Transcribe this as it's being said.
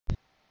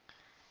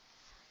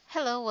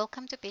Hello,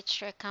 welcome to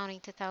Peachtree Accounting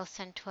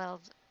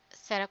 2012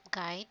 Setup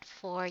Guide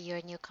for your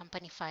new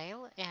company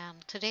file. And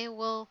today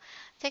we'll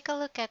take a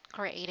look at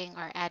creating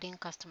or adding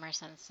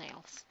customers and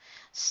sales.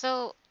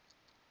 So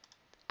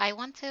I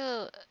want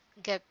to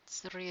get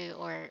through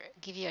or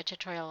give you a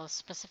tutorial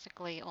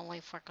specifically only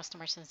for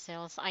customers and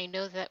sales. I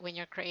know that when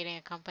you're creating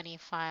a company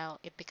file,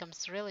 it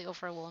becomes really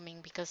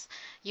overwhelming because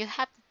you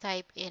have to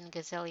type in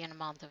gazillion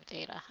amount of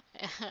data.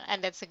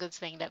 And that's a good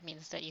thing. That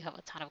means that you have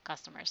a ton of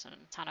customers and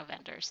a ton of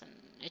vendors and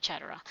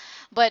etc.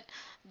 But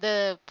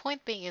the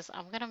point being is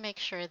I'm going to make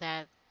sure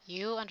that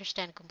you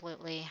understand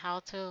completely how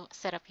to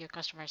set up your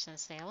customers and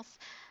sales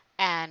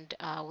and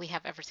we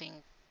have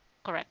everything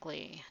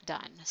correctly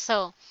done.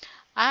 So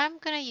I'm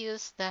gonna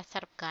use the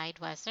setup guide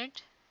wizard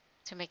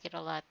to make it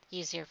a lot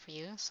easier for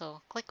you.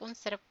 So click on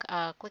setup,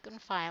 click on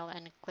file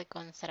and click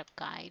on setup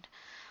guide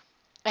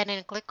and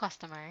then click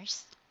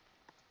customers.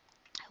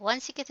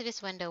 Once you get to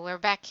this window, we're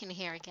back in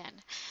here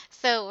again.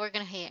 So we're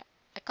gonna hit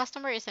a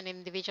customer is an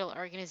individual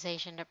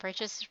organization that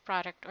purchases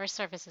product or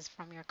services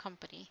from your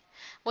company.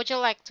 Would you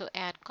like to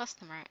add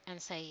customer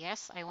and say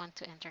yes, I want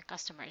to enter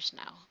customers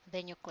now.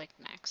 Then you click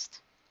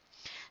next.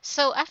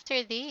 So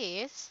after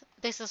this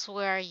is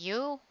where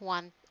you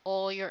want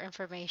all your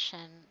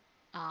information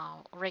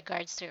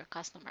regards to your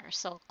customer.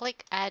 So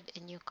click add a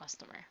new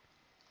customer.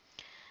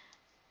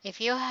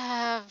 If you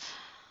have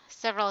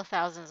several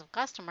thousands of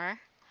customer,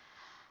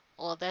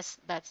 well, that's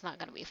not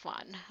gonna be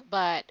fun.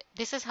 But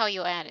this is how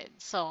you add it.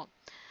 So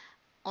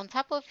on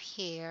top of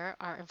here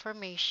are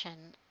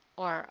information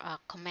or a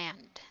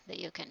command that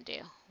you can do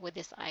with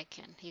this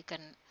icon. You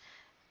can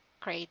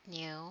create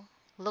new,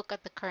 look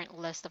at the current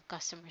list of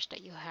customers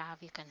that you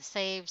have. You can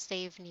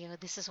save new.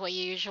 This is what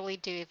you usually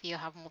do if you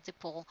have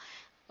multiple,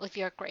 if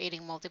you're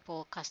creating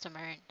multiple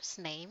customers'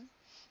 name.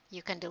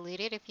 You can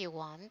delete it if you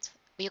want.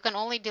 You can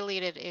only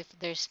delete it if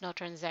there's no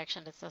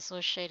transaction that's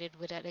associated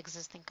with that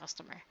existing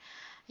customer.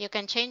 You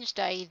can change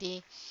the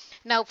ID.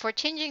 Now, for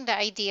changing the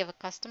ID of a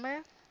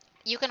customer,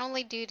 you can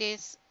only do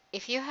this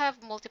if you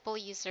have multiple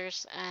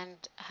users and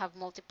have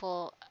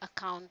multiple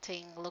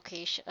accounting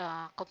location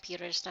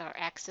computers that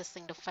are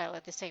accessing the file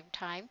at the same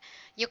time.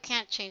 You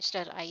can't change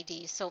that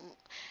ID. So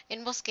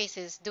in most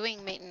cases,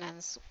 doing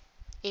maintenance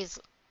is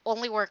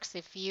only works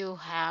if you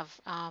have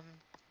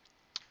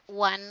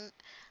one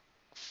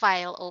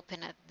file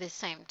open at the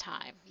same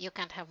time. You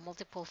can't have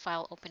multiple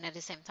file open at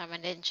the same time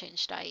and then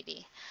change the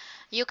ID.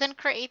 You can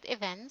create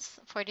events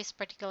for this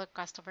particular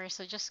customer,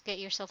 so just get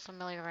yourself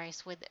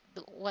familiarized with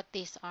what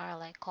these are,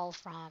 like call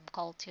from,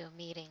 call to,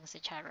 meetings,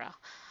 etc.,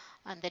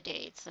 and the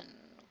dates and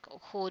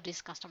who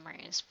this customer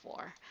is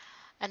for.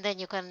 And then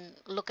you can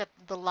look at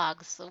the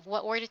logs of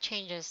what were the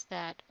changes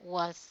that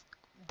was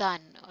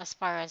done as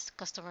far as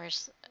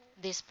customers,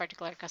 this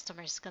particular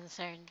customer is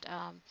concerned.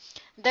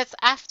 That's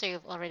after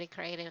you've already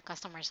created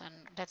customers, and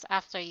that's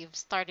after you've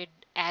started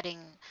adding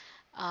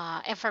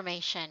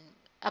information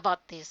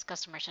about these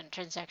customers and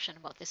transaction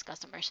about these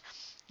customers.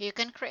 You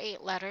can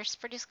create letters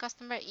for this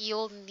customer.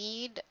 You'll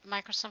need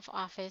Microsoft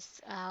Office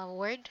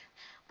Word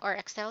or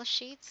Excel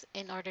sheets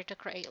in order to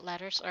create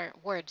letters, or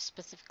Word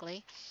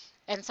specifically,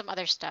 and some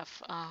other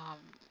stuff,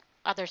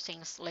 other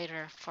things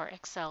later for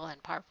Excel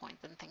and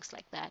PowerPoint and things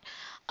like that.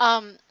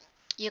 Um,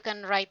 you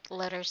can write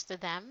letters to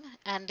them,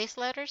 and these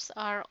letters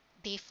are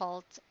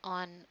default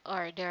on,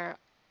 or they're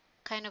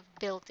kind of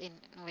built in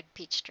with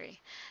Peachtree.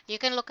 You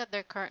can look at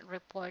their current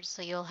reports,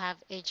 so you'll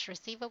have age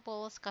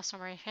receivables,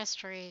 customer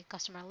history,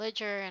 customer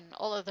ledger, and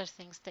all other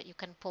things that you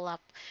can pull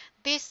up.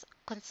 This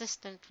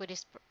consistent with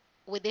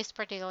this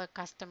particular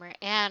customer,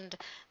 and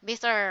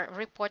these are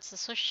reports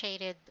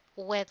associated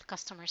with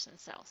customers and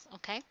sales.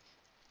 Okay,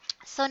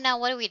 so now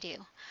what do we do?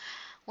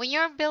 When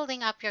you're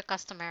building up your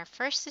customer,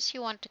 first is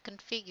you want to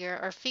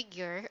configure or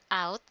figure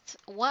out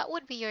what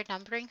would be your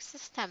numbering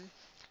system.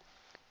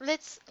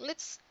 Let's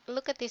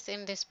look at this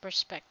in this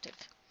perspective.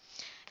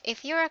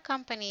 If you're a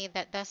company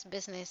that does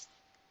business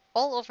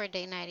all over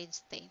the United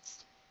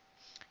States,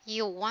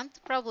 you want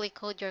to probably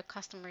code your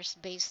customers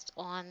based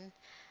on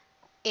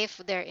if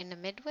they're in the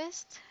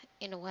Midwest,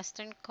 in the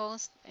Western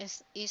Coast,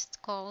 is East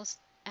Coast,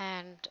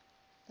 and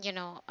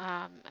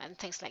and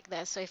things like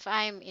that. So if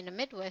I'm in the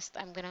Midwest,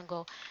 I'm gonna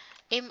go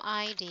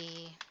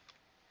MID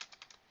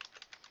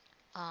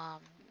um,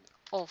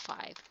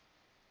 05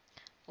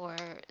 or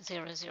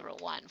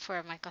 001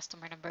 for my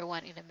customer number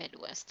one in the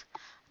Midwest.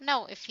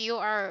 Now, if you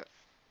are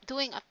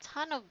doing a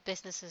ton of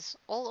businesses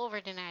all over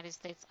the United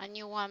States and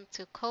you want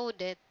to code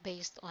it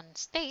based on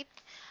state,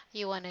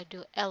 you want to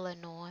do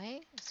Illinois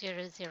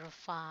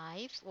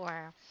 005,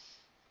 or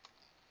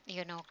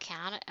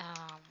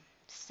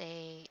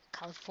say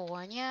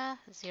California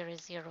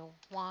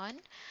 001.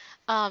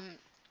 Um,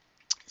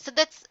 so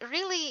that's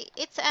really,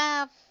 it's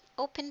a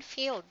open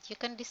field. You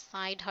can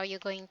decide how you're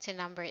going to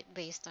number it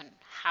based on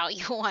how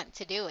you want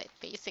to do it,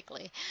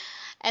 basically.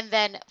 And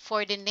then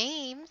for the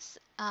names,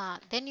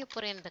 then you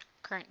put in the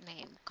current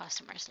name,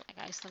 customers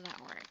like ISO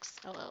Networks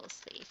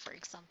LLC, for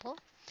example.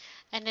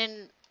 And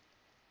then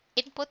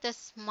input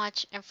as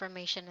much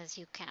information as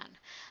you can.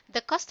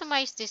 The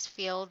customize this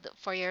field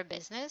for your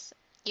business.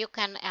 you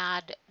can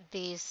add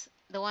this,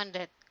 the one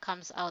that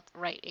comes out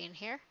right in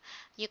here.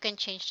 You can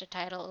change the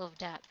title of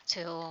that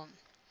to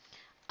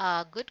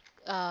good,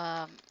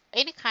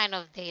 any kind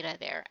of data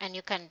there, and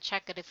you can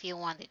check it if you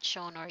want it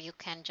shown, or you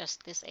can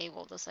just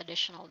disable those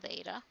additional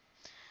data,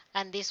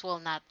 and this will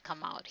not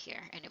come out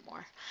here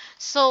anymore.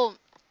 So,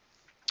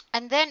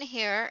 and then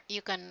here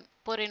you can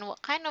put in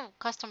what kind of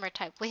customer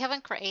type. We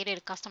haven't created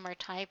a customer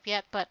type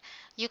yet, but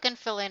you can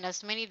fill in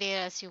as many data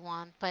as you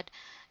want. But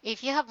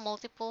if you have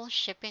multiple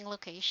shipping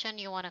location,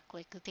 you want to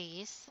click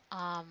these.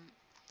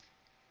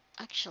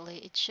 Actually,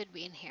 it should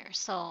be in here.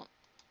 So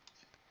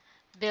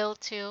bill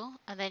to,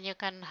 and then you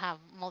can have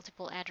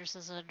multiple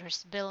addresses. So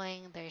there's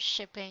billing, there's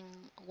shipping,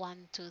 1,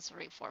 2,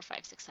 3, 4,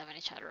 5, 6, 7,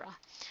 etc.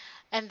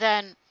 And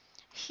then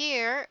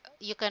here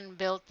you can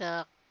build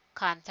the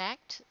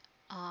contact.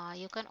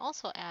 You can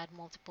also add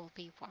multiple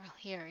people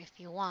here if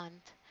you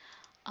want.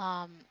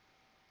 Um,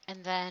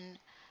 and then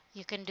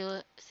you can do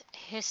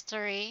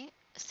history,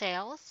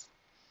 sales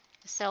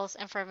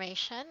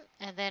information,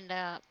 and then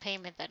the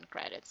payment and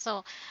credit.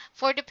 So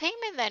for the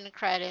payment and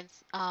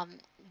credits,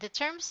 the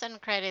terms and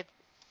credit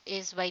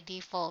is by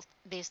default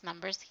these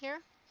numbers here,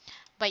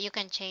 but you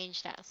can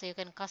change that. So you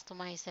can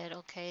customize it.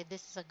 Okay,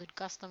 this is a good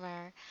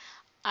customer.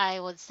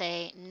 I would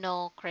say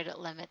no credit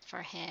limit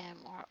for him,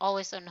 or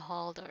always on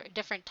hold, or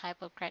different type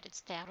of credit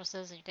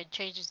statuses. And you can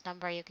change his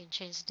number, you can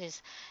change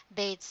these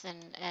dates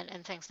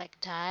and things like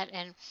that.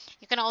 And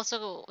you can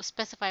also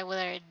specify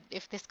whether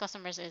if this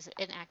customer is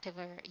inactive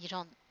or you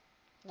don't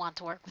want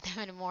to work with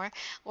them anymore,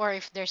 or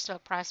if they're still a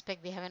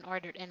prospect, they haven't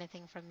ordered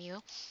anything from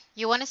you.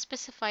 You want to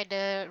specify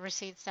the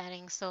receipt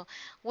settings. So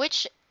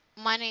which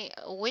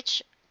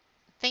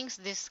things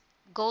this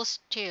goes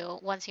to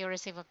once you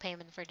receive a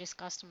payment for this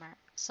customer.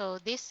 So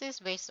this is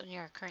based on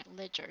your current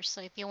ledger.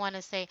 So if you want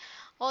to say,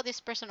 oh, this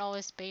person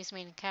always pays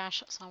me in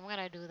cash, so I'm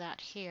gonna do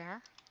that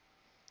here.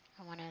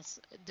 I want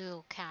to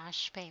do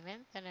cash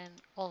payment and then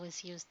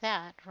always use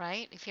that,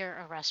 right? If you're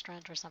a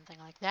restaurant or something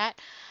like that.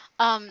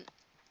 Um,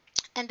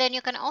 and then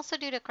you can also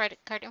do the credit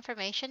card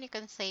information. You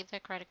can save the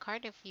credit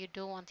card if you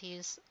do want to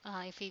use,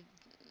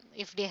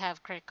 if they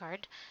have credit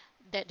card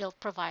that they'll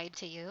provide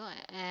to you.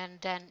 And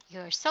then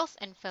your sales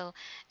info,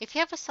 if you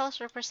have a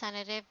sales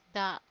representative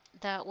that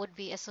would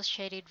be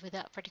associated with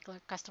that particular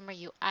customer,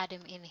 you add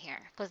them in here,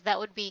 because that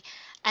would be,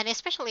 and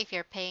especially if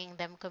you're paying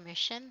them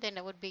commission, then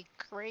it would be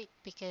great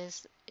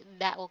because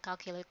that will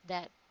calculate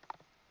that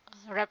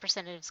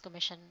representative's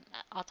commission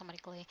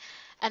automatically.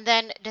 And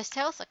then the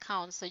sales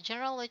account, so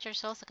general ledger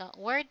sales account,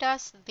 where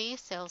does the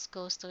sales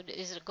goes to?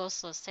 Is it goes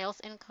to sales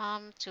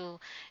income, to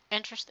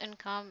interest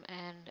income,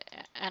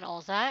 and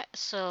all that?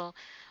 So,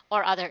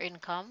 or other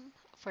income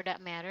for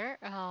that matter.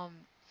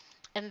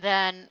 And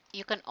then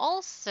you can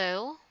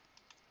also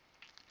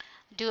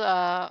do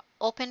a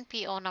open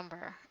PO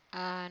number.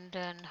 And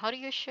then how do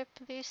you ship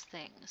these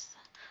things?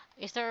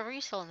 Is there a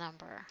resale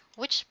number?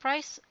 Which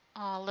price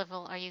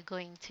level are you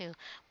going to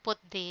put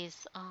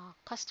these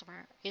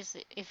customer? Is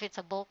it, if it's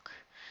a bulk?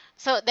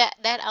 So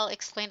that I'll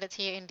explain that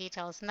to you in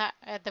details, not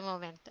at the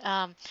moment.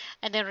 And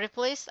then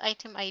replace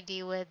item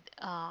ID with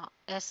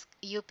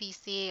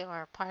SUPC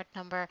or part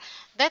number.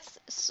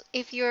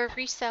 If you're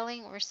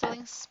reselling or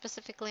selling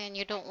specifically and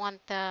you don't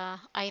want the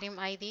item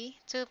ID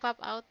to pop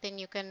out, then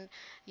you can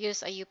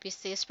use a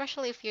UPC,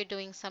 especially if you're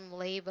doing some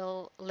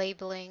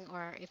labeling,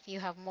 or if you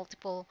have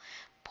multiple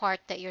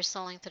part that you're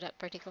selling to that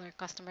particular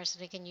customer, so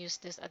they can use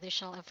this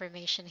additional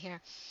information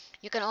here.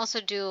 You can also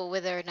do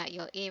whether or not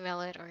you'll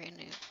email it or in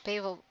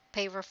a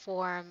paper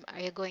form. Are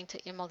you going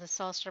to email the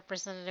sales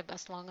representative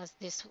as long as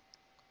this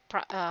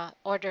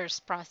order is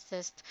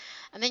processed?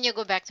 And then you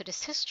go back to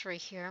this history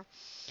here.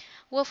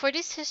 Well, for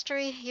this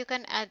history, you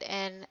can add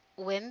in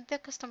when the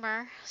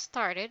customer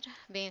started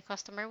being a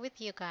customer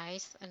with you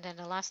guys, and then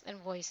the last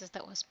invoices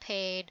that was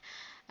paid,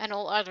 and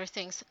all other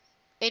things.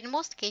 In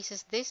most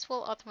cases, this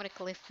will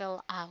automatically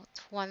fill out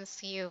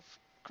once you've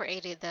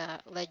created the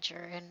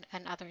ledger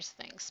and other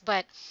things.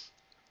 But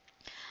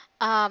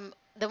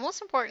the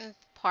most important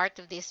part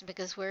of this,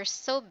 because we're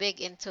so big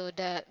into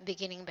the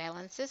beginning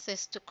balances,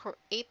 is to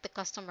create the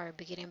customer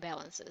beginning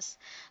balances.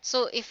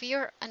 So if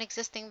you're an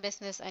existing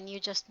business and you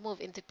just move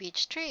into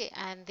Peachtree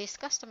and this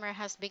customer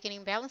has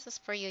beginning balances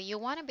for you, you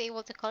want to be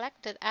able to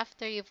collect it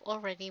after you've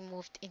already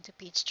moved into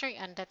Peachtree,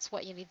 and that's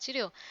what you need to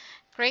do.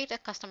 Create a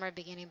customer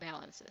beginning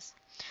balances.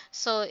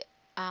 So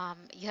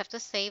you have to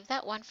save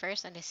that one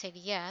first, and I said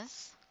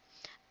yes.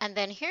 And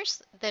then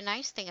here's the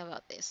nice thing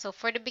about this. So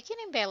for the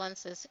beginning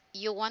balances,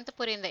 you want to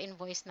put in the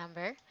invoice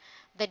number,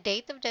 the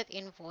date of that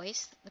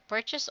invoice, the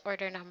purchase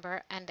order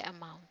number, and the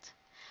amount.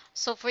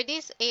 So for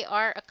these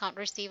AR account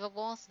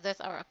receivables,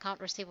 that's our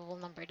account receivable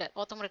number that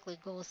automatically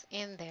goes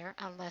in there,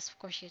 unless of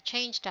course you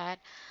change that.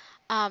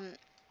 Um,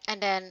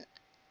 and then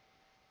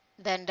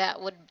that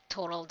would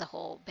total the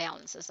whole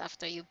balances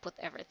after you put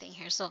everything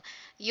here. So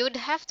you'd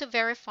have to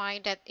verify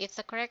that it's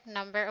the correct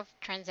number of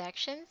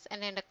transactions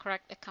and then the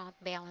correct account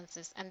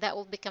balances, and that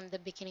will become the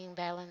beginning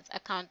balance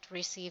account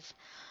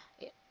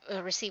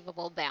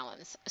receivable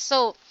balance.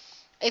 So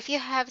if you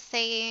have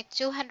say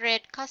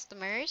 200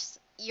 customers,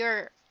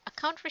 your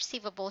account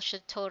receivable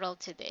should total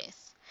to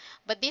this.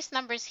 But these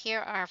numbers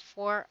here are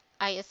for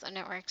ISO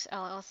Networks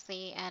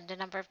LLC, and the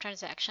number of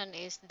transaction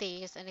is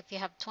this. And if you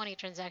have 20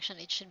 transaction,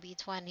 it should be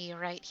 20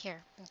 right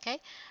here. Okay.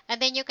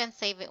 And then you can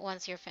save it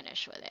once you're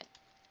finished with it.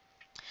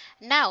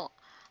 Now,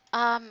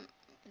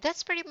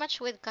 that's pretty much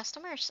with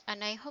customers,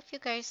 and I hope you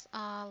guys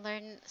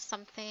learn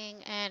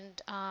something.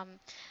 And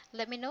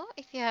let me know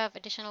if you have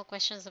additional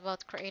questions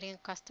about creating a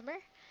customer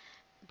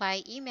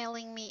by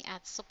emailing me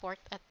at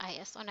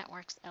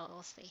support@isonetworks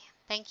LLC.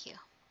 Thank you.